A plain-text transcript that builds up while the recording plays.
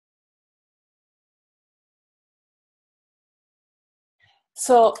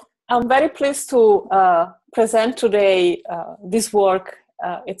So I'm very pleased to present today this work.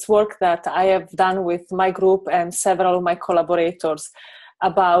 It's work that I have done with my group and several of my collaborators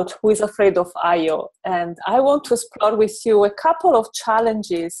about who is afraid of I/O. And I want to explore with you a couple of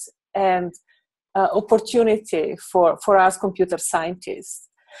challenges and opportunity for us computer scientists.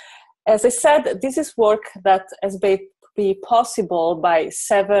 As I said, this is work that has been possible by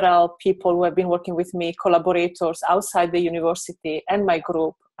several people who have been working with me, collaborators outside the university and my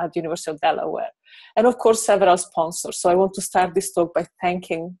group at the University of Delaware. And of course, several sponsors. So I want to start this talk by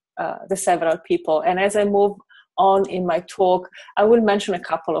thanking the several people. And as I move on in my talk, I will mention a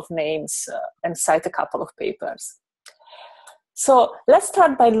couple of names and cite a couple of papers. So let's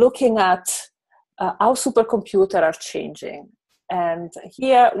start by looking at how supercomputers are changing. And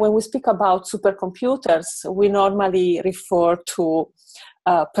here, when we speak about supercomputers, we normally refer to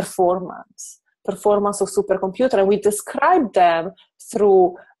performance of supercomputer, and we describe them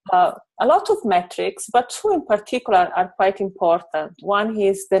through a lot of metrics, but two in particular are quite important. One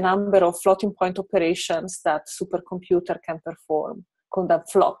is the number of floating point operations that supercomputer can perform, called them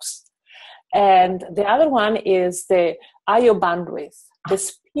flops. And the other one is the I/O bandwidth, the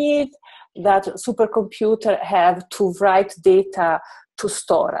speed that supercomputer have to write data to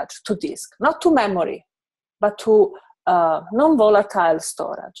storage, to disk, not to memory, but to non-volatile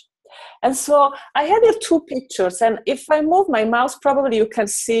storage. And so I have here two pictures, and if I move my mouse, probably you can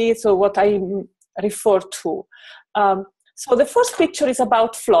see what I refer to. So the first picture is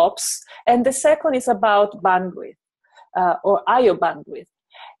about flops, and the second is about bandwidth, or I/O bandwidth.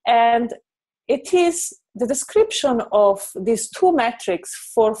 And it is the description of these two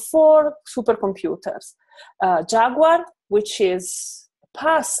metrics for 4 supercomputers. Jaguar, which is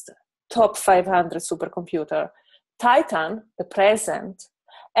past top 500 supercomputer, Titan, the present,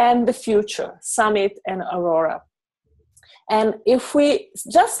 and the future, Summit and Aurora. And if we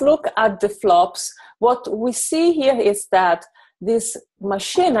just look at the flops, what we see here is that these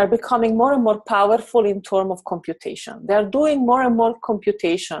machines are becoming more and more powerful in terms of computation. They're doing more and more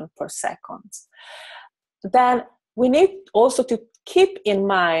computation per second. Then we need also to keep in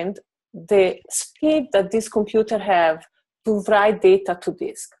mind the speed that these computers have to write data to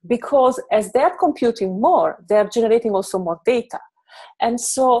disk, because as they're computing more, they're generating also more data. And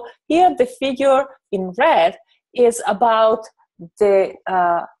so here the figure in red is about the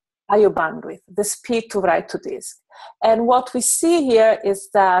I/O bandwidth, the speed to write to disk. And what we see here is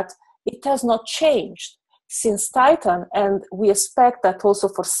that it has not changed since Titan, and we expect that also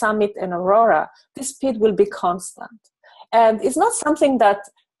for Summit and Aurora, the speed will be constant. And it's not something that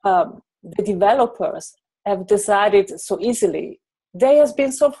the developers have decided so easily. They have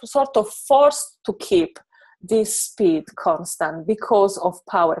been sort of forced to keep this speed constant because of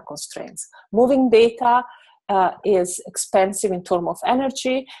power constraints. Moving data is expensive in terms of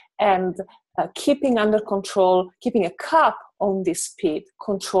energy, and keeping under control, keeping a cap on this speed,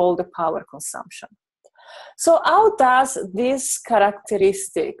 control the power consumption. So how do these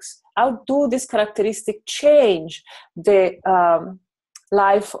characteristics change the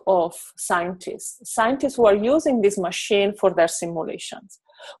life of scientists who are using this machine for their simulations?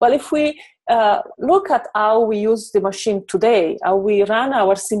 Well, if we look at how we use the machine today, how we run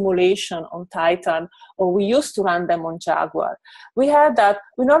our simulation on Titan, or we used to run them on Jaguar, we have that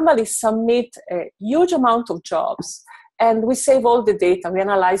we normally submit a huge amount of jobs, and we save all the data, we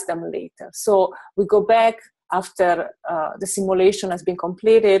analyze them later. So we go back after the simulation has been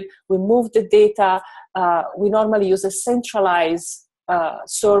completed, we move the data, we normally use a centralized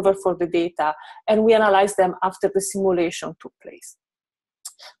server for the data, and we analyze them after the simulation took place.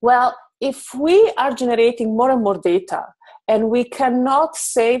 Well, if we are generating more and more data, and we cannot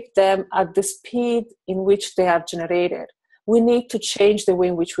save them at the speed in which they are generated, we need to change the way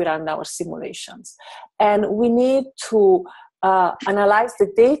in which we run our simulations. And we need to analyze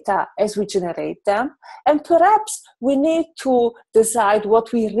the data as we generate them. And perhaps we need to decide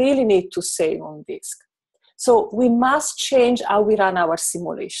what we really need to save on disk. So we must change how we run our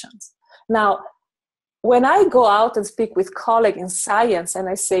simulations. Now, when I go out and speak with colleagues in science and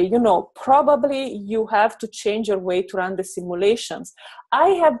I say, probably you have to change your way to run the simulations, I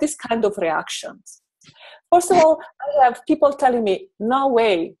have this kind of reactions. First of all, I have people telling me, no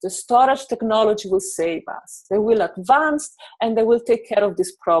way, the storage technology will save us. They will advance and they will take care of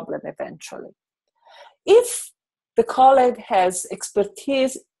this problem eventually. If the colleague has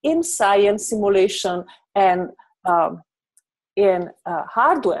expertise in science simulation and in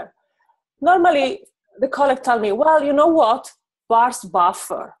hardware, normally the colleague tell me, well, you know what, burst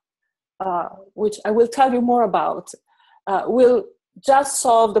buffer, which I will tell you more about, will just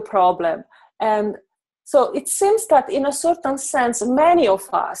solve the problem. And So it seems that in a certain sense, many of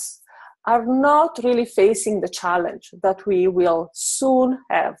us are not really facing the challenge that we will soon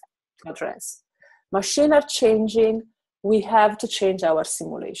have to address. Machines are changing, we have to change our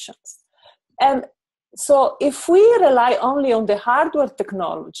simulations. And so if we rely only on the hardware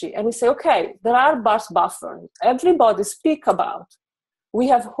technology and we say, okay, there are burst buffers, everybody speak about, we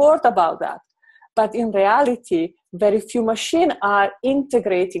have heard about that. But in reality, very few machines are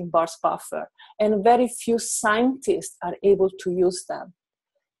integrating burst buffer and very few scientists are able to use them.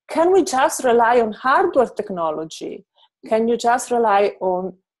 Can we just rely on hardware technology? Can you just rely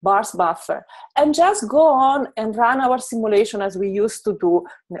on burst buffer and just go on and run our simulation as we used to do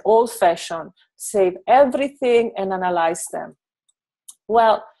in the old fashion, save everything and analyze them?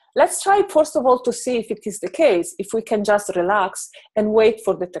 Well, let's try first of all to see if it is the case, if we can just relax and wait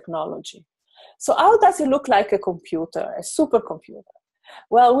for the technology. So how does it look like a computer, a supercomputer?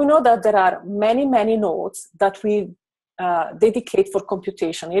 Well, we know that there are many, many nodes that we dedicate for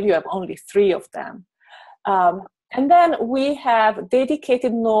computation. Here you have only 3 of them. And then we have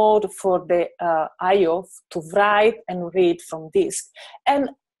dedicated node for the I/O to write and read from disk. And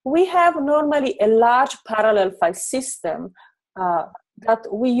we have normally a large parallel file system that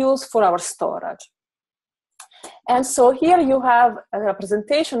we use for our storage. And so here you have a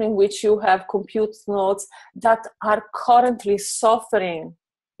representation in which you have compute nodes that are currently suffering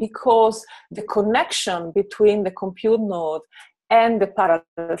because the connection between the compute node and the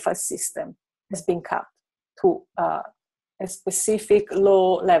parallel file system has been cut to a specific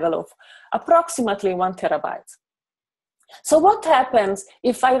low level of approximately 1 terabyte. So what happens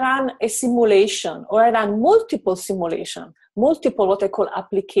if I run a simulation or I run multiple simulations, multiple what I call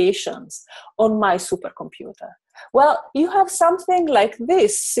applications on my supercomputer? Well, you have something like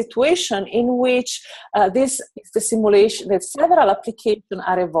this situation in which this is the simulation that several applications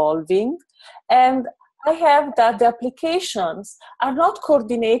are evolving, and I have that the applications are not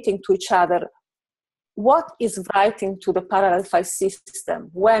coordinating to each other what is writing to the parallel file system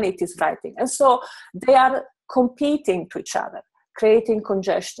when it is writing. And so they are competing to each other, creating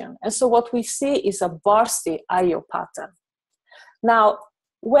congestion. And so what we see is a bursty I/O pattern. Now,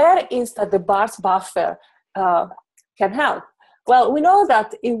 where is that the burst buffer can help? Well, we know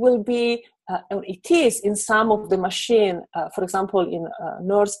that it will be, it is in some of the machine, for example, in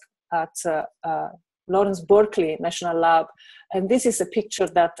NERSC at Lawrence Berkeley National Lab, and this is a picture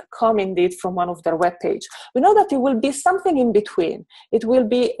that come indeed from one of their webpage. We know that it will be something in between. It will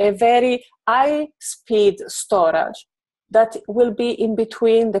be a very high-speed storage that will be in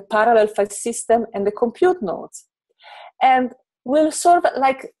between the parallel file system and the compute nodes. And will serve,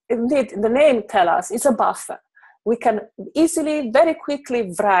 like indeed the name tells us, it's a buffer. We can easily, very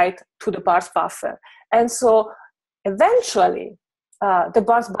quickly write to the burst buffer. And so eventually, the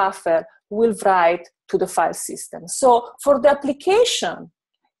burst buffer will write to the file system. So for the application,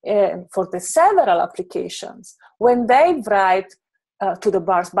 for the several applications, when they write to the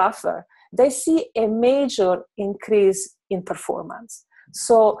burst buffer, they see a major increase in performance.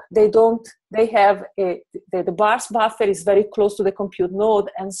 So the burst buffer is very close to the compute node,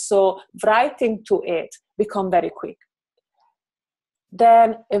 and so writing to it become very quick.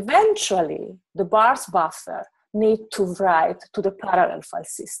 Then eventually, the burst buffer need to write to the parallel file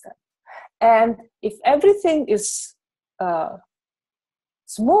system. And if everything is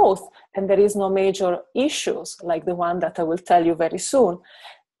smooth and there is no major issues like the one that I will tell you very soon,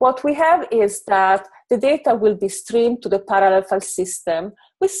 what we have is that the data will be streamed to the parallel file system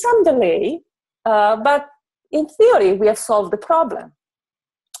with some delay, but in theory, we have solved the problem.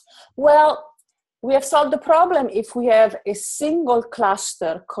 Well, we have solved the problem if we have a single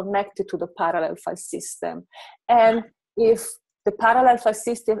cluster connected to the parallel file system, and if the parallel file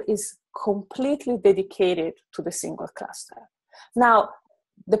system is completely dedicated to the single cluster. Now,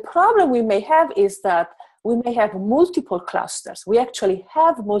 the problem we may have is that we may have multiple clusters. We actually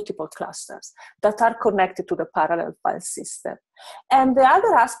have multiple clusters that are connected to the parallel file system. And the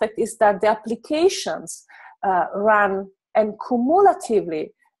other aspect is that the applications run, and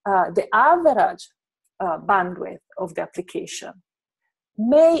cumulatively, the average bandwidth of the application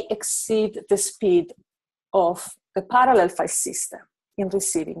may exceed the speed of the parallel file system in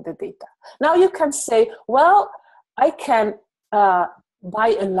receiving the data. Now you can say, well, I can buy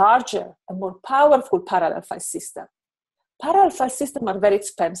a larger and more powerful parallel file system. Parallel file systems are very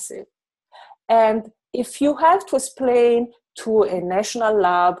expensive. And if you have to explain to a national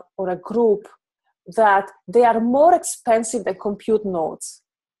lab or a group that they are more expensive than compute nodes,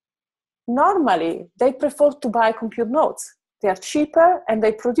 normally they prefer to buy compute nodes. They are cheaper and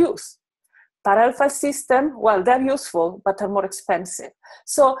they produce. Parallel file system, well, they're useful, but are more expensive.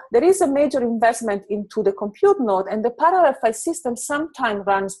 So there is a major investment into the compute node, and the parallel file system sometimes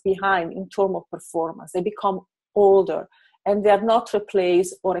runs behind in terms of performance. They become older, and they are not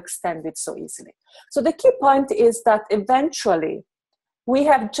replaced or extended so easily. So the key point is that eventually we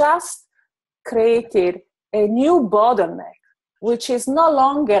have just created a new bottleneck, which is no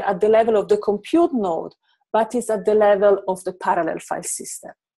longer at the level of the compute node, but is at the level of the parallel file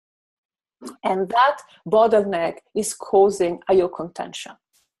system. And that bottleneck is causing I/O contention.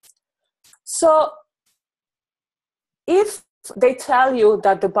 So if they tell you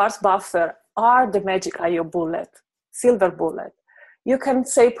that the burst buffer are the magic I/O bullet, silver bullet, you can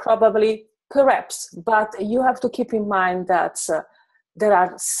say probably perhaps, but you have to keep in mind that there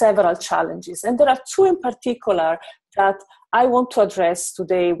are several challenges. And there are two in particular that I want to address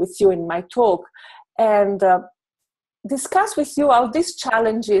today with you in my talk, and discuss with you how these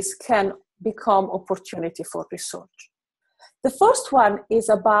challenges can become opportunity for research. The first one is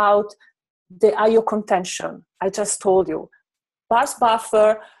about the I/O contention. I just told you, burst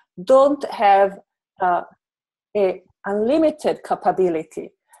buffer don't have a unlimited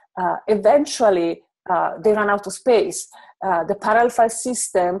capability. Eventually, they run out of space. The parallel file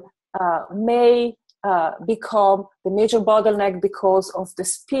system may become the major bottleneck because of the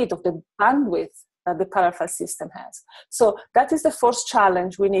speed of the bandwidth that the parallel file system has. So that is the first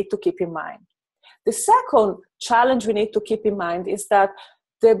challenge we need to keep in mind. The second challenge we need to keep in mind is that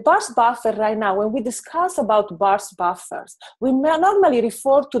the burst buffer right now, when we discuss about burst buffers, we may normally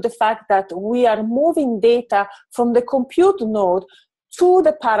refer to the fact that we are moving data from the compute node to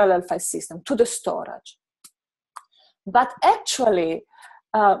the parallel file system, to the storage. But actually,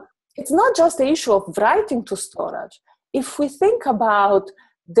 it's not just the issue of writing to storage. If we think about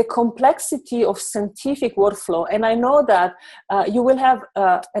the complexity of scientific workflow, and I know that you will have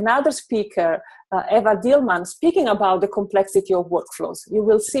another speaker, Eva Dillman, speaking about the complexity of workflows. You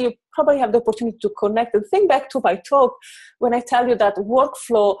will see, probably have the opportunity to connect and think back to my talk when I tell you that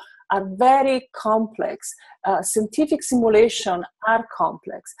workflow are very complex. Scientific simulation are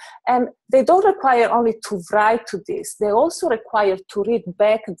complex. And they don't require only to write to this, they also require to read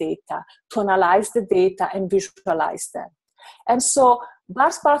back data, to analyze the data and visualize them. And so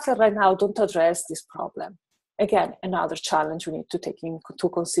burst buffer right now don't address this problem. Again, another challenge we need to take into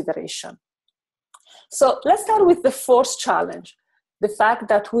consideration. So let's start with the first challenge, the fact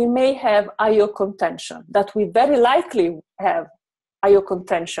that we may have I/O contention, that we very likely have I/O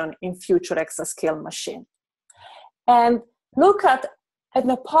contention in future exascale machine. And look at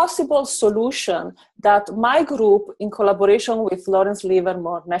a possible solution that my group, in collaboration with Lawrence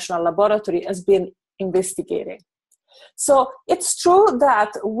Livermore National Laboratory, has been investigating. So it's true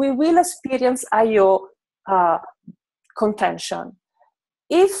that we will experience I/O contention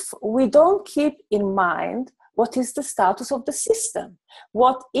if we don't keep in mind what is the status of the system,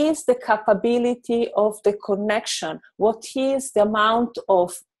 what is the capability of the connection, what is the amount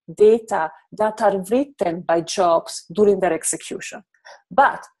of data that are written by jobs during their execution.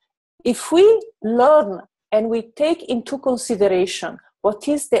 But if we learn and we take into consideration what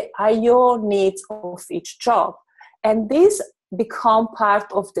is the I/O needs of each job, and these become part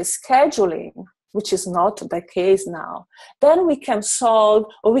of the scheduling, which is not the case now, then we can solve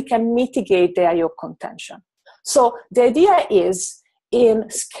or we can mitigate the I/O contention. So the idea is, in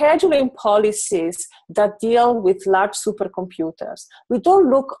scheduling policies that deal with large supercomputers, we don't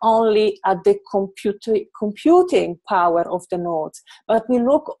look only at the computing power of the nodes, but we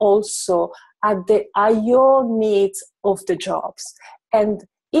look also at the I/O needs of the jobs. And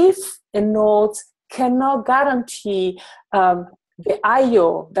if a node cannot guarantee the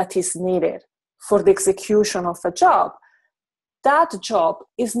I/O that is needed for the execution of a job, that job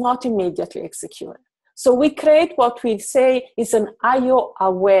is not immediately executed. So we create what we say is an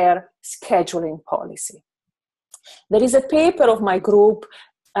I/O-aware scheduling policy. There is a paper of my group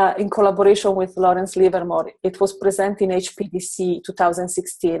in collaboration with Lawrence Livermore. It was presented in HPDC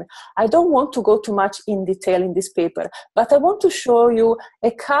 2016. I don't want to go too much in detail in this paper, but I want to show you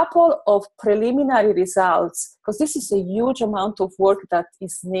a couple of preliminary results, because this is a huge amount of work that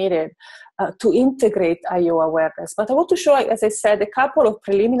is needed to integrate I/O awareness. But I want to show, as I said, a couple of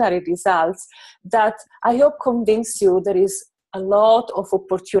preliminary results that I hope convince you there is a lot of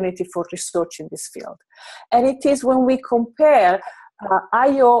opportunity for research in this field. And it is when we compare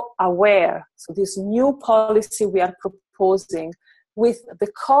I/O aware, so this new policy we are proposing, with the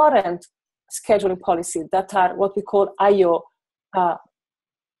current scheduling policy that are what we call I/O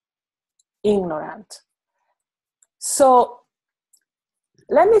ignorant. So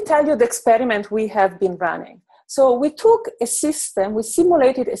let me tell you the experiment we have been running. So we took a system, we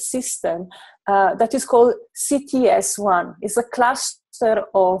simulated a system that is called CTS1. It's a cluster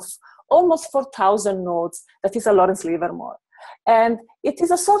of almost 4,000 nodes that is a Lorentz-Livermore. And it is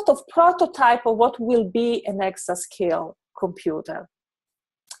a sort of prototype of what will be an exascale computer.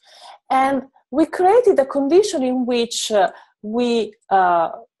 And we created a condition in which we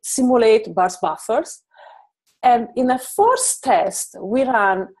simulate burst buffers. And in a first test, we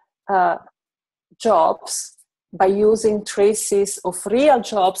ran jobs by using traces of real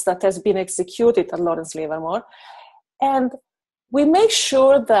jobs that has been executed at Lorentz-Livermore. And we make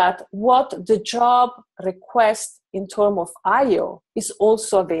sure that what the job requests in terms of I/O is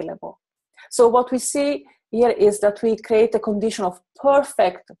also available. So what we see here is that we create a condition of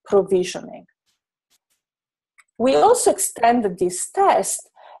perfect provisioning. We also extended this test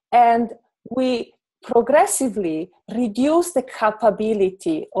and we progressively reduce the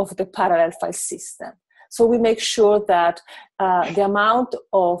capability of the parallel file system. So we make sure that the amount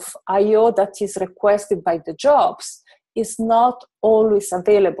of I/O that is requested by the jobs is not always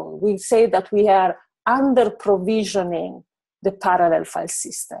available. We say that we are under provisioning the parallel file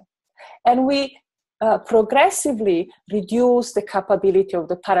system. And we progressively reduce the capability of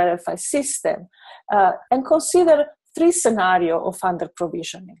the parallel file system and consider 3 scenarios of under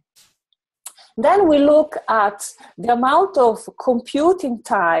provisioning. Then we look at the amount of computing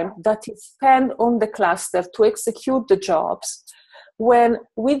time that is spent on the cluster to execute the jobs when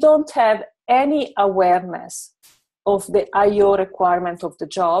we don't have any awareness of the I/O requirement of the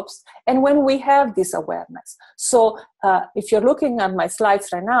jobs, and when we have this awareness. So if you're looking at my slides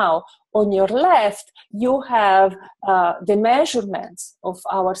right now, on your left, you have the measurements of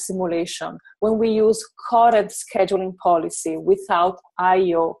our simulation when we use current scheduling policy without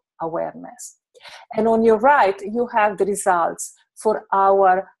I/O awareness. And on your right, you have the results for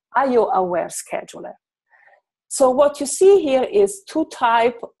our I/O-aware scheduler. So what you see here is 2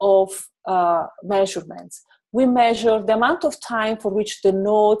 types of measurements. We measure the amount of time for which the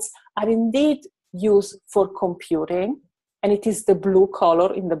nodes are indeed used for computing, and it is the blue color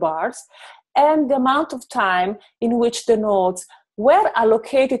in the bars, and the amount of time in which the nodes were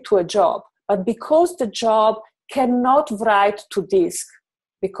allocated to a job, but because the job cannot write to disk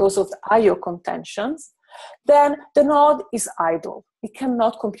because of the I/O contentions, then the node is idle. It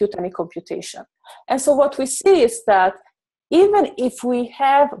cannot compute any computation. And so what we see is that even if we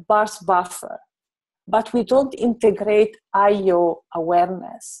have burst buffer, but we don't integrate I/O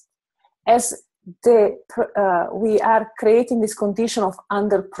awareness, as we are creating this condition of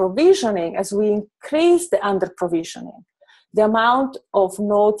under-provisioning, as we increase the under-provisioning, the amount of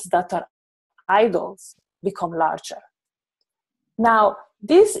nodes that are idle become larger. Now,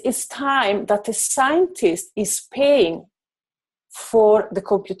 this is time that a scientist is paying for the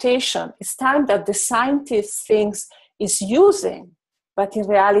computation. It's time that the scientist thinks is using, but in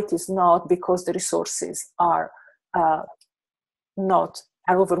reality is not, because the resources are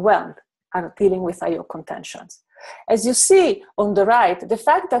overwhelmed, are dealing with I/O contentions. As you see on the right, the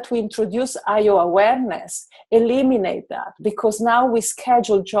fact that we introduce I/O awareness eliminate that, because now we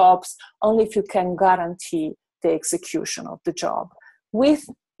schedule jobs only if you can guarantee the execution of the job with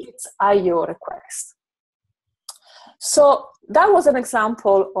its I/O request. So that was an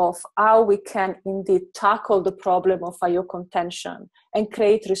example of how we can indeed tackle the problem of I/O contention and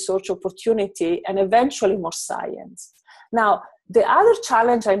create research opportunity and eventually more science. Now, the other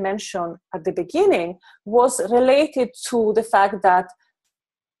challenge I mentioned at the beginning was related to the fact that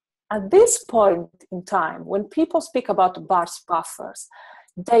at this point in time, when people speak about burst buffers,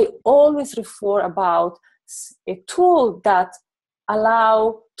 they always refer about a tool that allow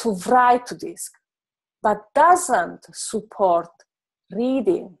to write to disk, but doesn't support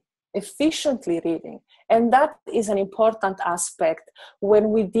reading, efficiently reading. And that is an important aspect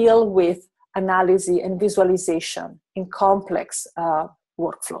when we deal with analysis and visualization in complex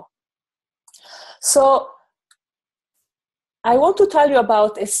workflow. So I want to tell you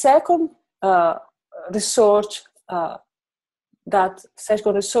about a second research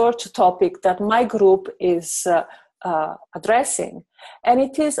topic that my group is addressing, and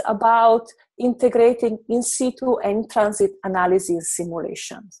it is about integrating in-situ and in-transit analysis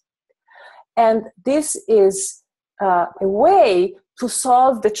simulations. And this is a way to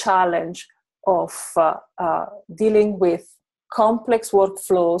solve the challenge of dealing with complex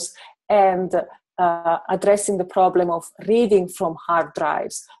workflows and addressing the problem of reading from hard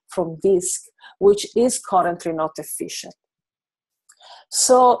drives, from disk, which is currently not efficient.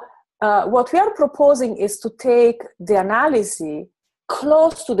 So what we are proposing is to take the analysis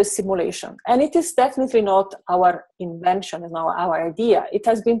close to the simulation. And it is definitely not our invention and our idea. It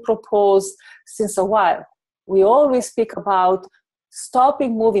has been proposed since a while. we always speak about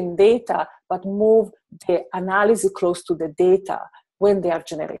stopping moving data, but move the analysis close to the data when they are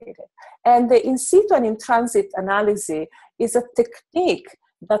generated. And the in-situ and in-transit analysis is a technique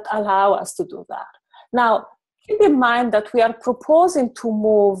that allows us to do that. Now, keep in mind that we are proposing to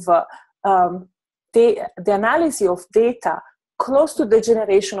move the analysis of data close to the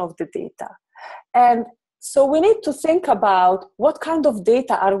generation of the data. And so we need to think about what kind of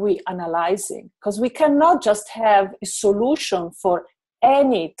data are we analyzing, because we cannot just have a solution for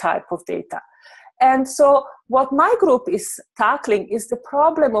any type of data. And so what my group is tackling is the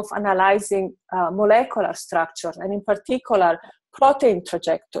problem of analyzing molecular structure, and in particular, protein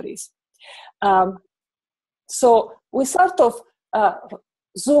trajectories. So we sort of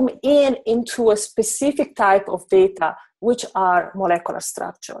zoom into a specific type of data, which are molecular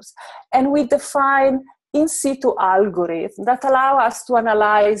structures. And we define in-situ algorithms that allow us to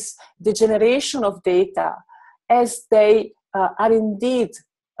analyze the generation of data as they are indeed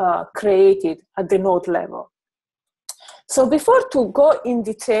created at the node level. So before to go in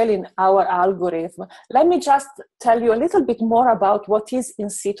detail in our algorithm, let me just tell you a little bit more about what is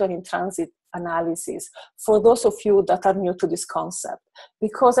in-situ and in-transit analysis for those of you that are new to this concept.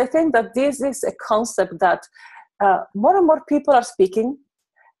 Because I think that this is a concept that more and more people are speaking,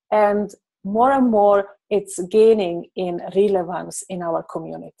 and more it's gaining in relevance in our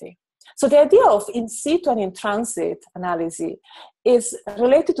community. So the idea of in-situ and in-transit analysis is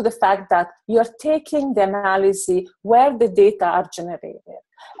related to the fact that you're taking the analysis where the data are generated.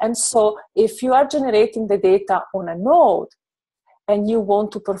 And so if you are generating the data on a node and you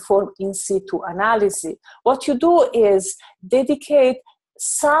want to perform in-situ analysis, what you do is dedicate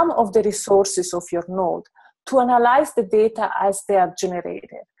some of the resources of your node to analyze the data as they are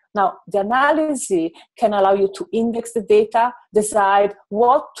generated. Now, the analysis can allow you to index the data, decide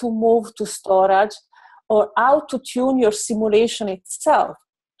what to move to storage, or how to tune your simulation itself.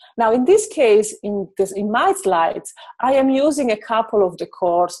 Now, in this case, in my slides, I am using a couple of the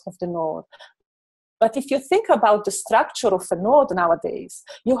cores of the node. But if you think about the structure of a node nowadays,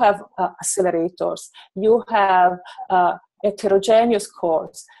 you have accelerators, you have heterogeneous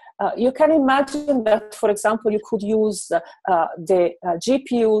cores. You can imagine that, for example, you could use the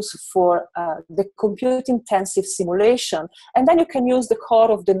GPUs for the compute-intensive simulation, and then you can use the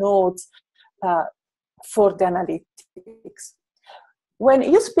core of the nodes for the analytics. When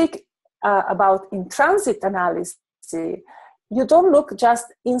you speak about in-transit analysis, you don't look just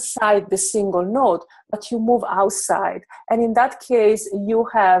inside the single node, but you move outside. And in that case, you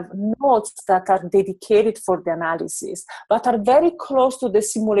have nodes that are dedicated for the analysis, but are very close to the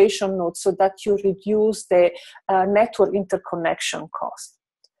simulation node so that you reduce the network interconnection cost.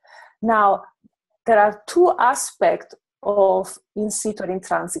 Now, there are two aspects of in-situ and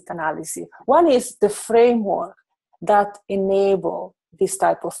in-transit analysis. One is the framework that enable this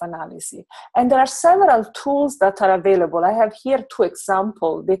type of analysis. And there are several tools that are available. I have here two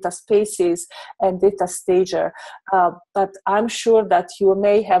examples, data spaces and data stager, but I'm sure that you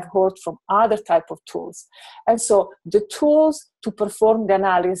may have heard from other type of tools. And so the tools to perform the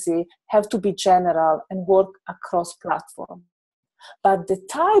analysis have to be general and work across platforms. But the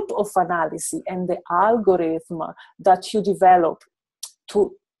type of analysis and the algorithm that you develop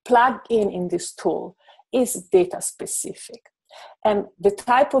to plug in this tool is data specific. And the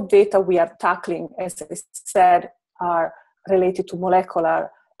type of data we are tackling, as I said, are related to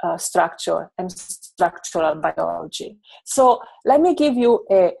molecular structure and structural biology. So let me give you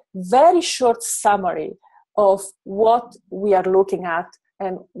a very short summary of what we are looking at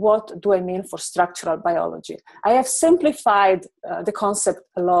and what do I mean for structural biology. I have simplified the concept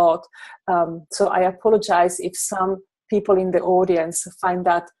a lot, so I apologize if some people in the audience find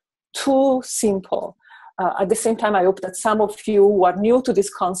that too simple. At the same time, I hope that some of you who are new to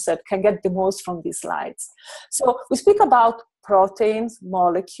this concept can get the most from these slides. So we speak about proteins,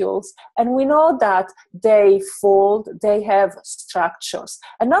 molecules, and we know that they fold, they have structures.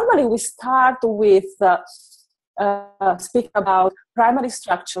 And normally we start with speak about primary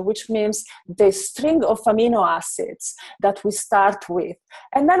structure, which means the string of amino acids that we start with.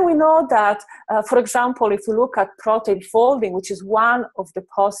 And then we know that, for example, if you look at protein folding, which is one of the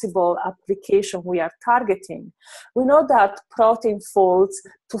possible applications we are targeting, we know that protein folds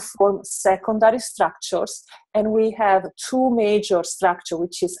to form secondary structures, and we have two major structures,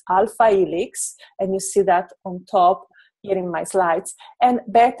 which is alpha helix, and you see that on top here in my slides, and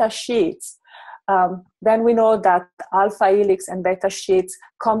beta sheets. Then we know that alpha helix and beta sheets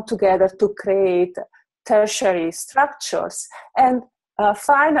come together to create tertiary structures. And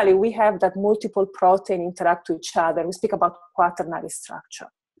finally, we have that multiple protein interact with each other. We speak about quaternary structure.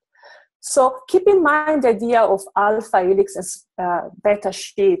 So keep in mind the idea of alpha helix as beta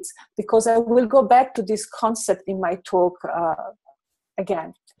sheets, because I will go back to this concept in my talk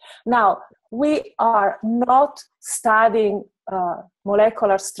again. Now, we are not studying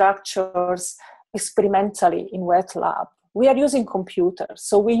molecular structures experimentally in wet lab. We are using computers.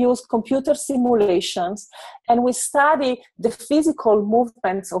 So we use computer simulations, and we study the physical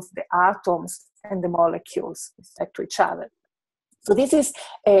movements of the atoms and the molecules with respect to each other. So this is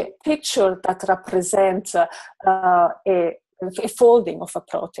a picture that represents a folding of a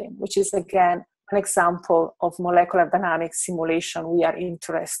protein, which is, again, an example of molecular dynamics simulation we are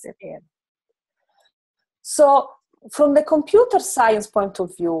interested in. So from the computer science point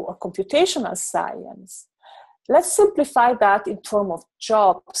of view, or computational science, let's simplify that in terms of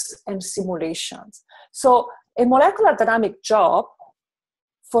jobs and simulations. So a molecular dynamic job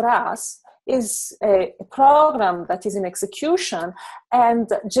for us is a program that is in execution and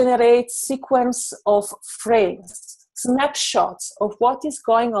generates sequence of frames, snapshots of what is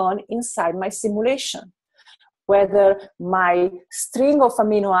going on inside my simulation. Whether my string of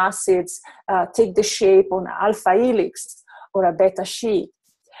amino acids take the shape of an alpha helix or a beta sheet.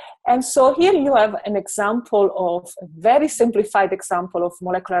 And so here you have an example of a very simplified example of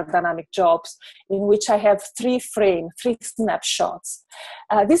molecular dynamic jobs in which I have three snapshots.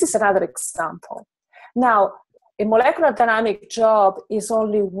 This is another example. Now, a molecular dynamic job is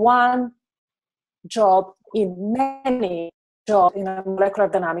only one job in many jobs in a molecular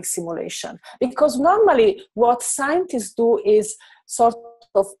dynamic simulation. Because normally what scientists do is sort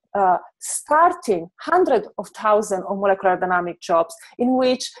of starting hundreds of thousands of molecular dynamic jobs in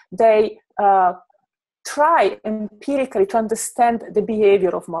which they try empirically to understand the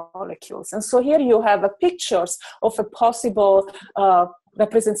behavior of molecules. And so here you have pictures of a possible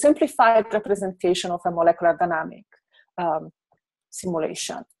simplified representation of a molecular dynamic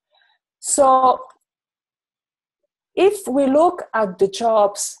simulation. So if we look at the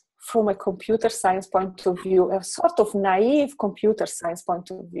jobs from a computer science point of view, a sort of naive computer science point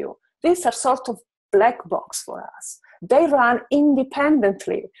of view, these are sort of black box for us. They run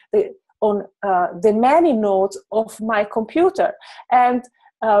independently on the many nodes of my computer. And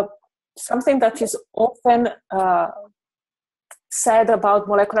something that is often said about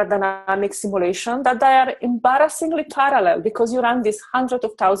molecular dynamic simulation, that they are embarrassingly parallel because you run these hundreds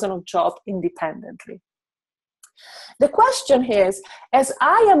of thousands of jobs independently. The question is, as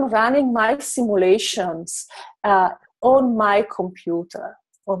I am running my simulations on my computer,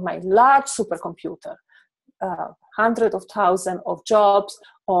 on my large supercomputer, hundreds of thousands of jobs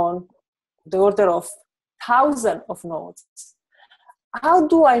on the order of thousands of nodes, how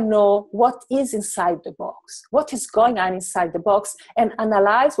do I know what is inside the box? What is going on inside the box, and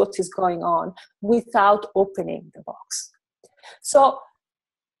analyze what is going on without opening the box? So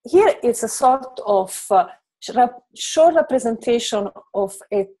here is a sort of short representation of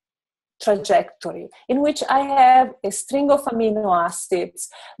a trajectory in which I have a string of amino acids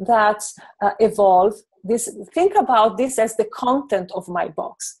that evolve. Think about this as the content of my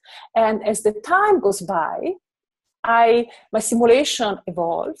box. And as the time goes by, my simulation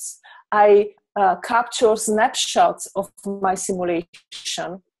evolves. I capture snapshots of my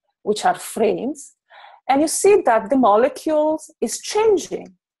simulation, which are frames. And you see that the molecule is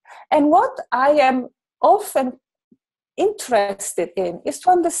changing. And what I am often interested in is to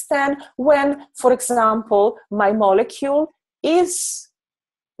understand when, for example, my molecule is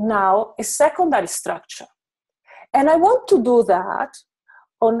now a secondary structure. And I want to do that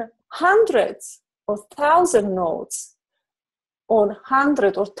on hundreds or thousand nodes, on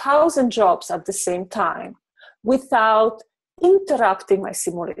 100 or 1,000 jobs at the same time without interrupting my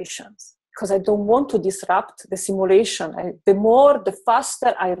simulations. Because I don't want to disrupt the simulation. The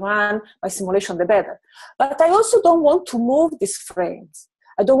faster I run my simulation, the better. But I also don't want to move these frames.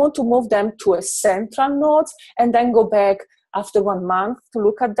 I don't want to move them to a central node and then go back after 1 month to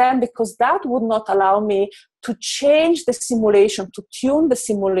look at them, because that would not allow me to change the simulation, to tune the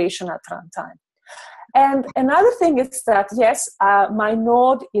simulation at runtime. And another thing is that, yes, my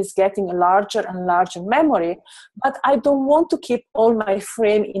node is getting a larger and larger memory, but I don't want to keep all my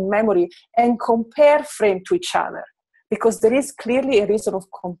frame in memory and compare frame to each other, because there is clearly a reason of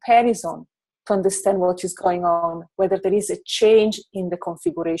comparison to understand what is going on, whether there is a change in the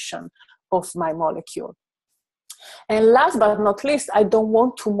configuration of my molecule. And last but not least, I don't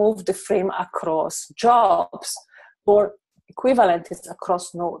want to move the frame across jobs, or equivalent is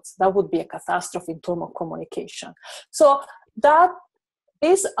across nodes. That would be a catastrophe in terms of communication. So that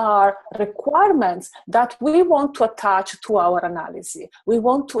these are requirements that we want to attach to our analysis. We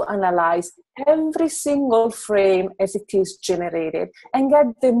want to analyze every single frame as it is generated and get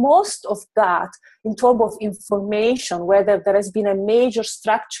the most of that in terms of information, whether there has been a major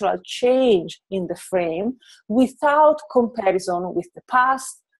structural change in the frame without comparison with the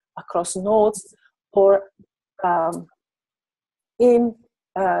past, across nodes, or in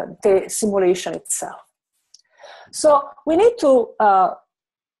the simulation itself. So we need to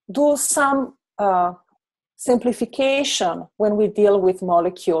do some simplification when we deal with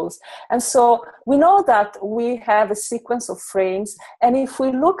molecules. And so we know that we have a sequence of frames, and if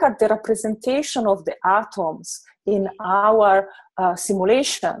we look at the representation of the atoms in our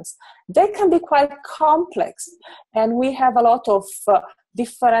simulations, they can be quite complex, and we have a lot of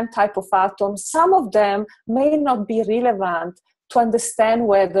different type of atoms. Some of them may not be relevant to understand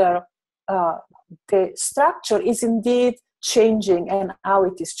whether the structure is indeed changing and how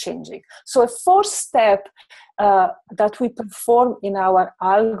it is changing. So a first step that we perform in our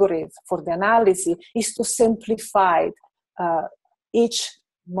algorithm for the analysis is to simplify each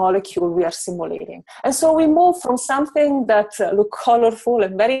molecule we are simulating. And so we move from something that look colorful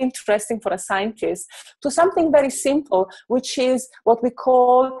and very interesting for a scientist to something very simple, which is what we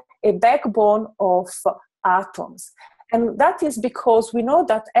call a backbone of atoms. And that is because we know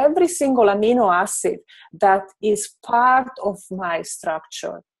that every single amino acid that is part of my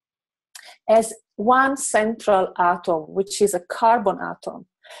structure has one central atom, which is a carbon atom.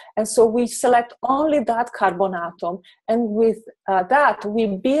 And so we select only that carbon atom, and with that we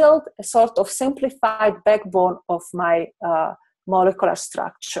build a sort of simplified backbone of my molecular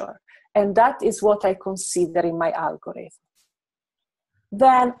structure. And that is what I consider in my algorithm.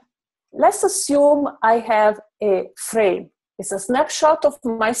 Then let's assume I have a frame. It's a snapshot of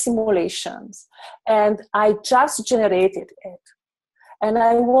my simulations, and I just generated it. And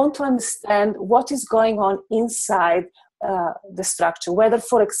I want to understand what is going on inside the structure, whether,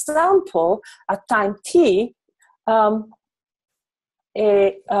 for example, at time t, a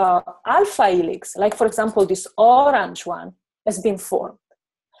alpha helix, like for example this orange one, has been formed.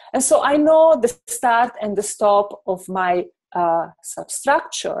 And so I know the start and the stop of my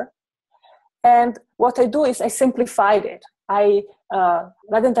substructure. And what I do is I simplified it. I,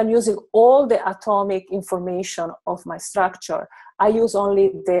 rather than using all the atomic information of my structure, I use only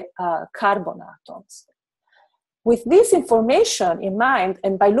the carbon atoms. With this information in mind,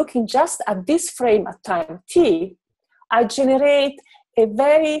 and by looking just at this frame at time t, I generate a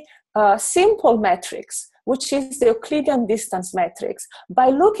very simple matrix, which is the Euclidean distance matrix, by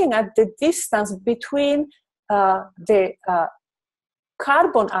looking at the distance between the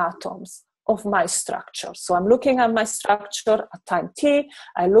carbon atoms of my structure. So I'm looking at my structure at time t,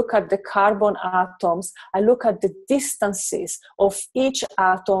 I look at the carbon atoms, I look at the distances of each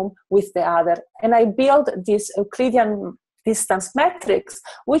atom with the other, and I build this Euclidean distance matrix,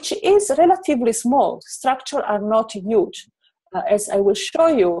 which is relatively small. Structures are not huge. As I will show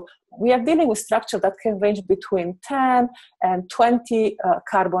you, we are dealing with structure that can range between 10 and 20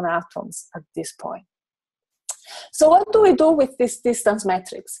 carbon atoms at this point. So what do we do with this distance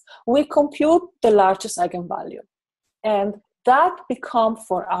matrix? We compute the largest eigenvalue, and that becomes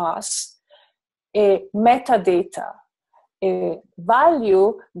for us a metadata, a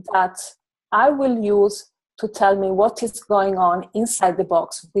value that I will use to tell me what is going on inside the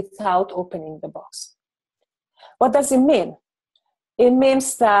box without opening the box. What does it mean? It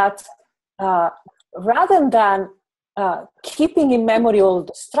means that rather than keeping in memory all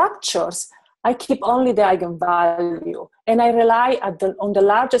the structures, I keep only the eigenvalue, and I rely on the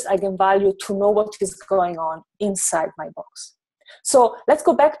largest eigenvalue to know what is going on inside my box. So let's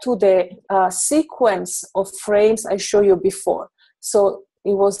go back to the sequence of frames I showed you before. So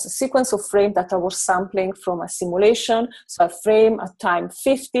it was a sequence of frames that I was sampling from a simulation. So a frame at time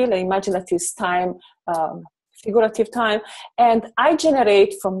 50, I imagine that is time, figurative time, and I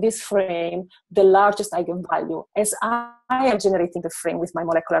generate from this frame the largest eigenvalue as I am generating the frame with my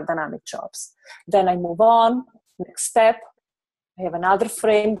molecular dynamic jobs. Then I move on, next step, I have another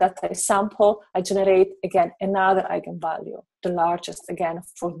frame that I sample, I generate again another eigenvalue, the largest again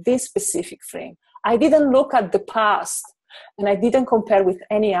for this specific frame. I didn't look at the past, and I didn't compare with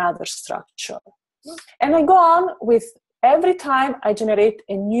any other structure. And I go on with every time I generate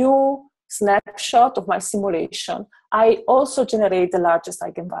a new snapshot of my simulation, I also generate the largest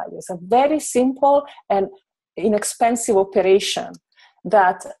eigenvalue. It's a very simple and inexpensive operation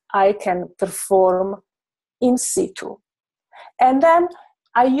that I can perform in situ. And then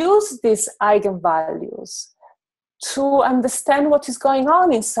I use these eigenvalues to understand what is going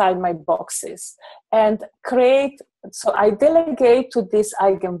on inside my boxes and create so I delegate to these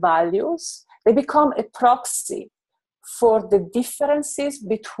eigenvalues. They become a proxy for the differences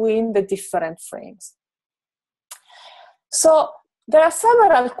between the different frames. So there are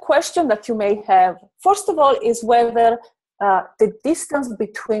several questions that you may have. First of all is whether the distance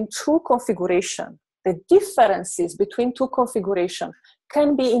between two configurations, the differences between two configurations,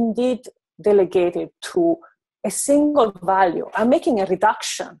 can be indeed delegated to a single value. I'm making a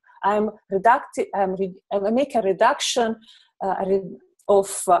reduction. I make a reduction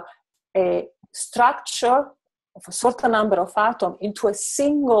of a structure of a certain number of atoms into a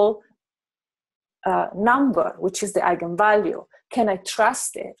single number, which is the eigenvalue. Can I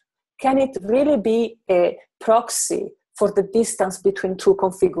trust it? Can it really be a proxy for the distance between two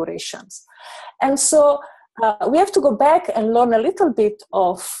configurations? And so we have to go back and learn a little bit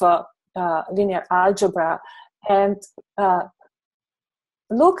of linear algebra and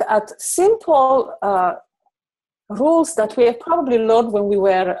look at simple rules that we have probably learned when we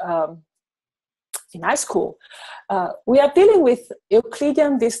were in high school. We are dealing with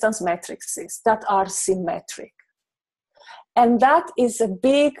Euclidean distance matrices that are symmetric. And that is a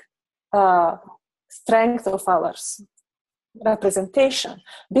big strength of our representation,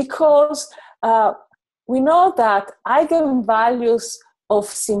 because we know that eigenvalues of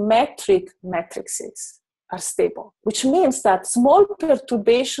symmetric matrices are stable, which means that small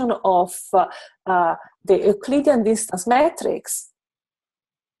perturbation of the Euclidean distance matrix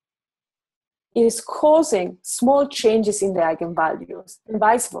is causing small changes in the eigenvalues and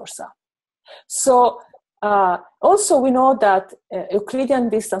vice versa. So also we know that Euclidean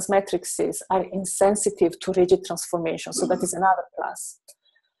distance matrices are insensitive to rigid transformation, so that is another plus.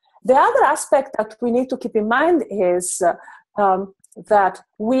 The other aspect that we need to keep in mind is that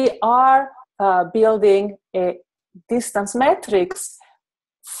we are building a distance matrix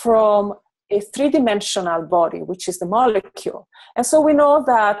from a three-dimensional body, which is the molecule. And so we know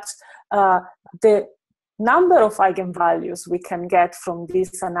that the number of eigenvalues we can get from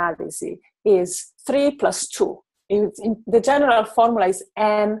this analysis is 3 plus 2. The general formula is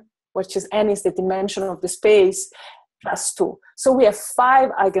n, which is n is the dimension of the space, plus 2. So we have 5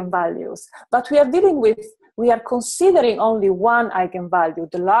 eigenvalues. But we are considering only one eigenvalue,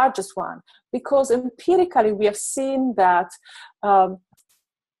 the largest one, because empirically we have seen that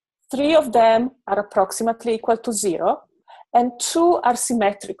 3 of them are approximately equal to 0, and 2 are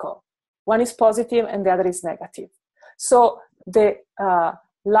symmetrical. One is positive and the other is negative. So the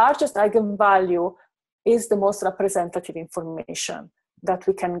largest eigenvalue is the most representative information that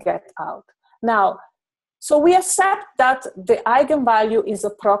we can get out. Now, so we accept that the eigenvalue is a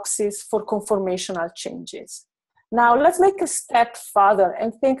proxy for conformational changes. Now let's make a step further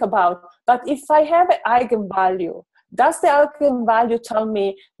and think about, but if I have an eigenvalue, does the eigenvalue tell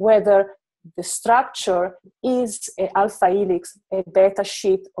me whether the structure is an alpha helix, a beta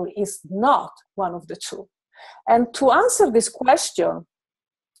sheet, or is not one of the two? And to answer this question,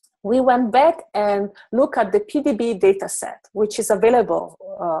 we went back and looked at the PDB dataset, which is available.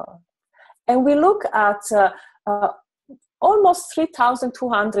 And we look at almost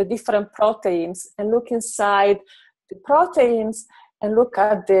 3,200 different proteins and look inside the proteins and look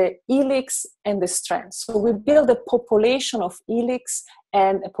at the helix and the strands. So we build a population of helix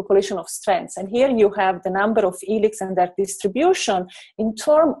and a population of strands. And here you have the number of helix and their distribution in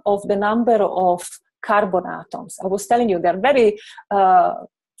terms of the number of carbon atoms. I was telling you they're very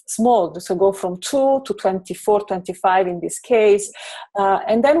small, so go from 2 to 24, 25 in this case.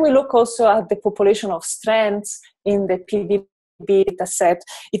 And then we look also at the population of strands in the PDB data set.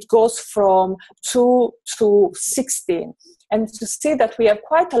 It goes from 2 to 16. And to see that we have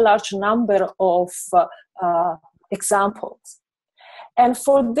quite a large number of examples. And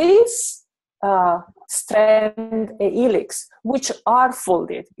for these strand helix, which are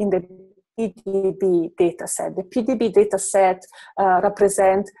folded in the PDB dataset. The PDB dataset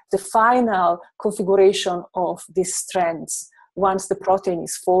represents the final configuration of these strands once the protein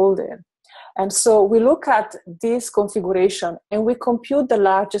is folded. And so we look at this configuration and we compute the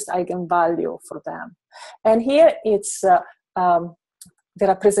largest eigenvalue for them. And here it's the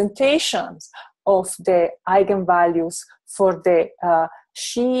representations of the eigenvalues for the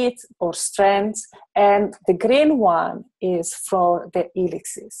sheets or strands, and the green one is for the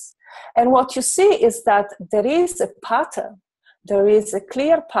helixes. And what you see is that there is a pattern, there is a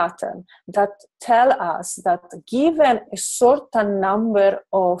clear pattern that tells us that given a certain number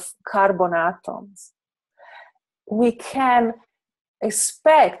of carbon atoms, we can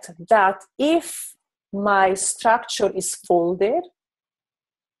expect that if my structure is folded,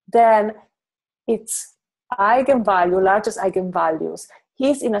 then its eigenvalue, largest eigenvalues,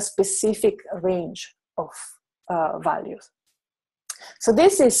 is in a specific range of values. So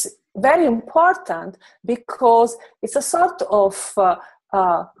this is very important because it's a sort of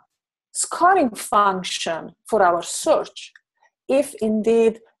scoring function for our search. If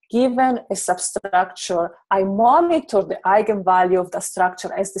indeed, given a substructure, I monitor the eigenvalue of the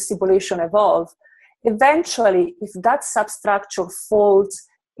structure as the simulation evolves, eventually, if that substructure folds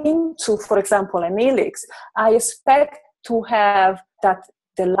into, for example, an helix, I expect to have that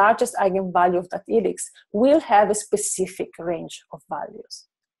the largest eigenvalue of that helix will have a specific range of values.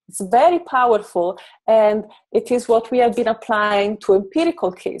 It's very powerful, and it is what we have been applying to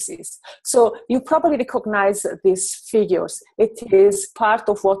empirical cases. So you probably recognize these figures. It is part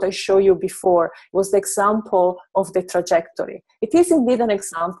of what I showed you before. It was the example of the trajectory. It is indeed an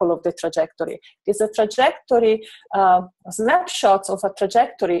example of the trajectory. It is a trajectory, snapshots of a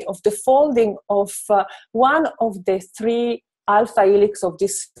trajectory of the folding of one of the three alpha helix of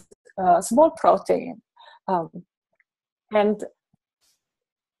this small protein. And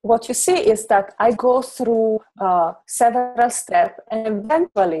what you see is that I go through several steps, and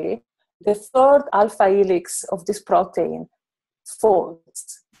eventually the third alpha helix of this protein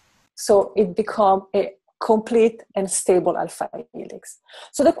folds. So it becomes a complete and stable alpha helix.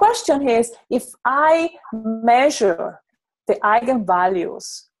 So the question is, if I measure the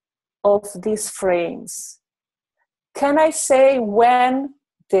eigenvalues of these frames, can I say when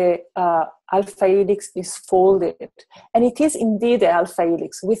the alpha helix is folded? And it is indeed the alpha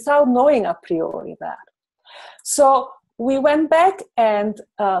helix without knowing a priori that. So we went back and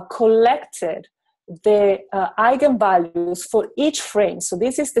collected the eigenvalues for each frame. So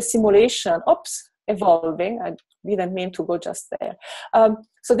this is the simulation, evolving. I didn't mean to go just there.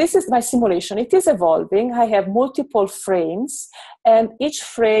 So this is my simulation. It is evolving. I have multiple frames, and each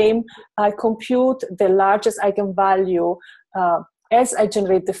frame I compute the largest eigenvalue as I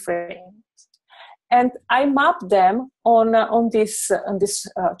generate the frames. And I map them on this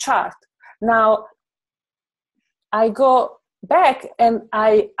chart. Now, I go back and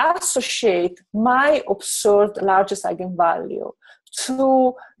I associate my observed largest eigenvalue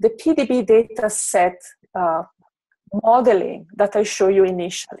to the PDB data set modeling that I show you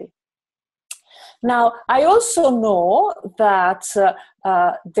initially. Now, I also know that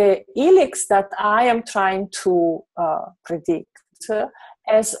the helix that I am trying to predict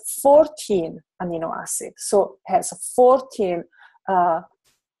has 14 amino acids, so has 14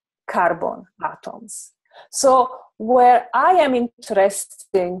 carbon atoms. So where I am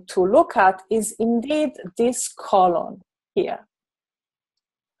interested to look at is indeed this column here.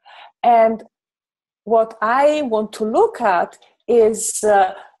 And what I want to look at is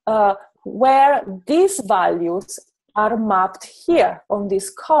where these values are mapped here on this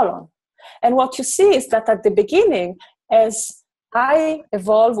column. And what you see is that at the beginning, as I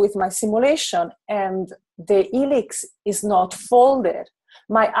evolve with my simulation and the helix is not folded,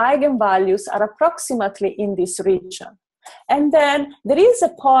 my eigenvalues are approximately in this region. And then there is a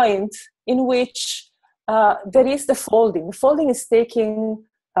point in which there is the folding. The folding is taking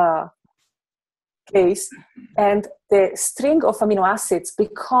place, and the string of amino acids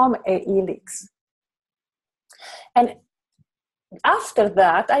become a helix. And after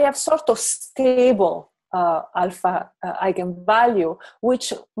that, I have sort of stable alpha eigenvalue,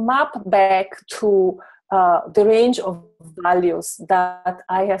 which map back to the range of values that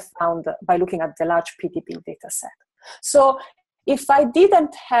I have found by looking at the large PDB data set. So if I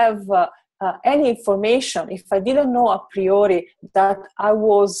didn't have any information, if I didn't know a priori that I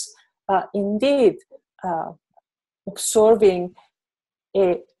was indeed observing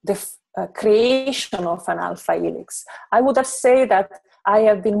the creation of an alpha helix, I would have said that I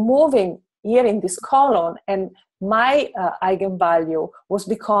have been moving here in this column, and my eigenvalue was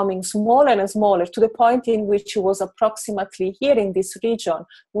becoming smaller and smaller to the point in which it was approximately here in this region,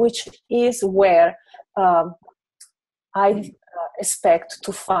 which is where I expect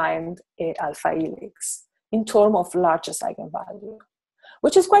to find an alpha helix in terms of largest eigenvalue,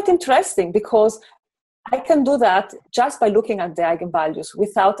 which is quite interesting because I can do that just by looking at the eigenvalues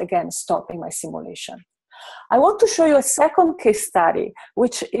without, again, stopping my simulation. I want to show you a second case study,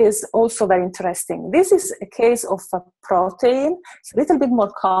 which is also very interesting. This is a case of a protein. It's a little bit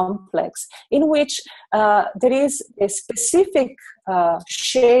more complex, in which there is a specific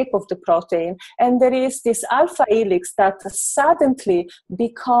shape of the protein, and there is this alpha helix that suddenly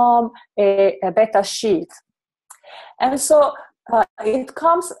become a beta sheet. And so it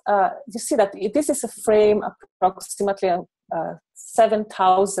comes, you see that this is a frame approximately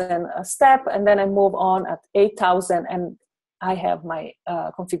 7,000 step, and then I move on at 8,000, and I have my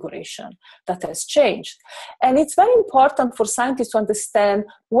configuration that has changed. And it's very important for scientists to understand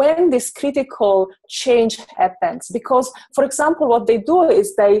when this critical change happens, because, for example, what they do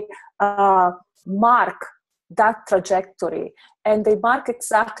is they mark that trajectory, and they mark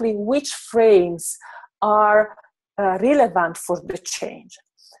exactly which frames are relevant for the change.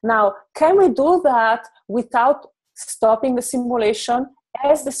 Now, can we do that without stopping the simulation?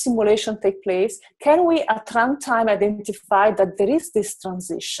 As the simulation takes place, can we at runtime identify that there is this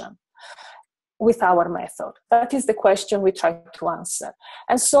transition with our method? That is the question we try to answer.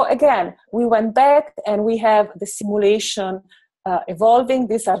 And so again, we went back and we have the simulation evolving.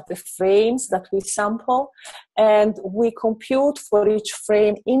 These are the frames that we sample, and we compute for each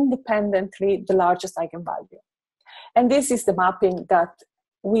frame independently the largest eigenvalue. And this is the mapping that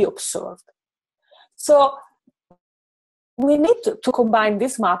we observed. So we need to combine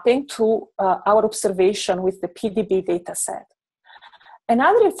this mapping to our observation with the PDB data set.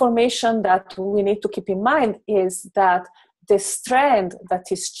 Another information that we need to keep in mind is that the strand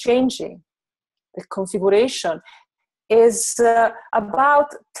that is changing, the configuration, is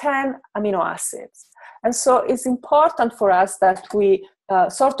about 10 amino acids. And so it's important for us that we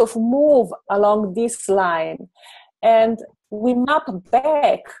sort of move along this line, and we map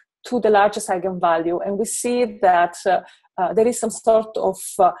back to the largest eigenvalue, and we see that there is some sort of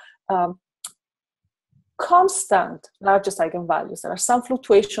constant largest eigenvalues. There are some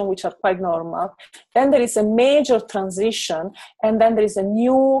fluctuations which are quite normal. Then there is a major transition, and then there is a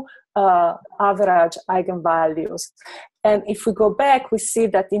new average eigenvalues. And if we go back, we see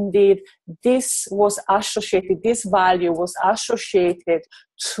that indeed this value was associated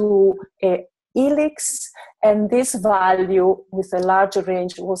to a helix, and this value with a larger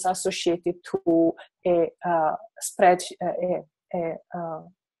range was associated to a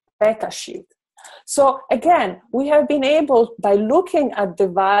beta sheet. So again, we have been able, by looking at the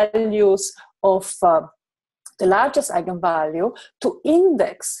values of the largest eigenvalue, to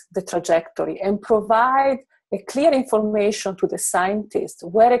index the trajectory and provide a clear information to the scientist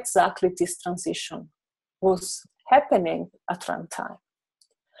where exactly this transition was happening at runtime.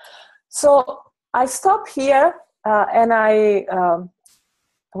 So I stop here, and I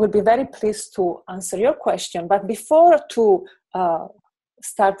will be very pleased to answer your question. But before to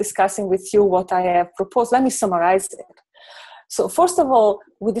start discussing with you what I have proposed, let me summarize it. So first of all,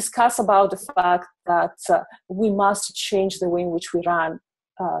 we discuss about the fact that we must change the way in which we run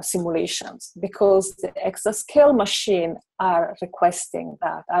simulations, because the exascale machine are requesting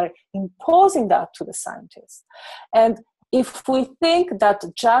that, are imposing that to the scientists. And if we think that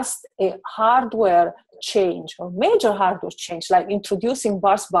just a hardware change or major hardware change, like introducing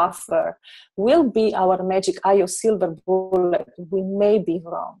burst buffer, will be our magic IO silver bullet, we may be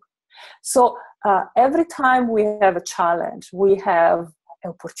wrong. So every time we have a challenge, we have an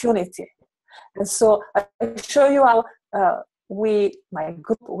opportunity. And so I show you how my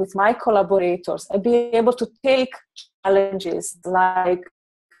group, with my collaborators, I'll be able to take challenges like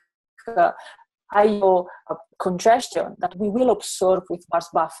IO congestion that we will observe with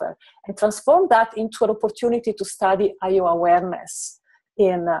burst buffer and transform that into an opportunity to study IO awareness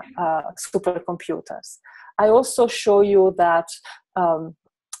in supercomputers. I also show you that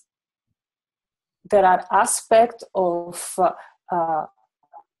there are aspects of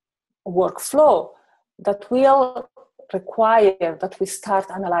workflow that will require that we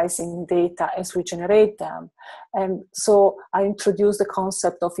start analyzing data as we generate them. And so I introduce the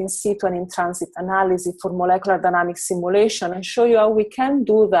concept of in-situ and in-transit analysis for molecular dynamics simulation, and show you how we can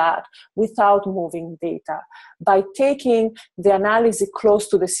do that without moving data by taking the analysis close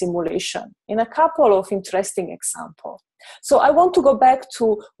to the simulation in a couple of interesting examples. So I want to go back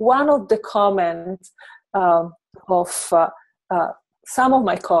to one of the comments of some of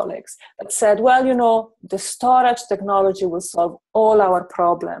my colleagues that said, well, you know, the storage technology will solve all our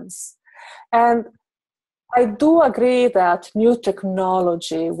problems. And I do agree that new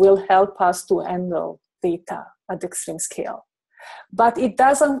technology will help us to handle data at the extreme scale. But it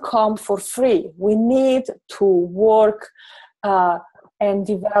doesn't come for free. We need to work and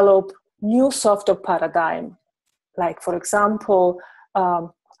develop new software paradigm, like, for example,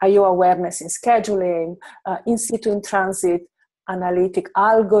 IO awareness in scheduling, in-situ in-transit analytic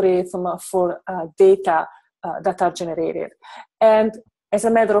algorithm for data that are generated. And as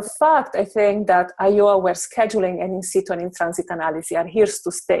a matter of fact, I think that IO-aware scheduling and in-situ and in-transit analysis are here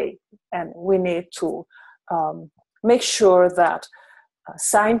to stay. And we need to make sure that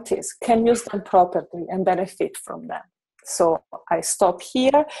scientists can use them properly and benefit from them. So I stop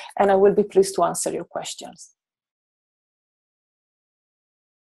here, and I will be pleased to answer your questions.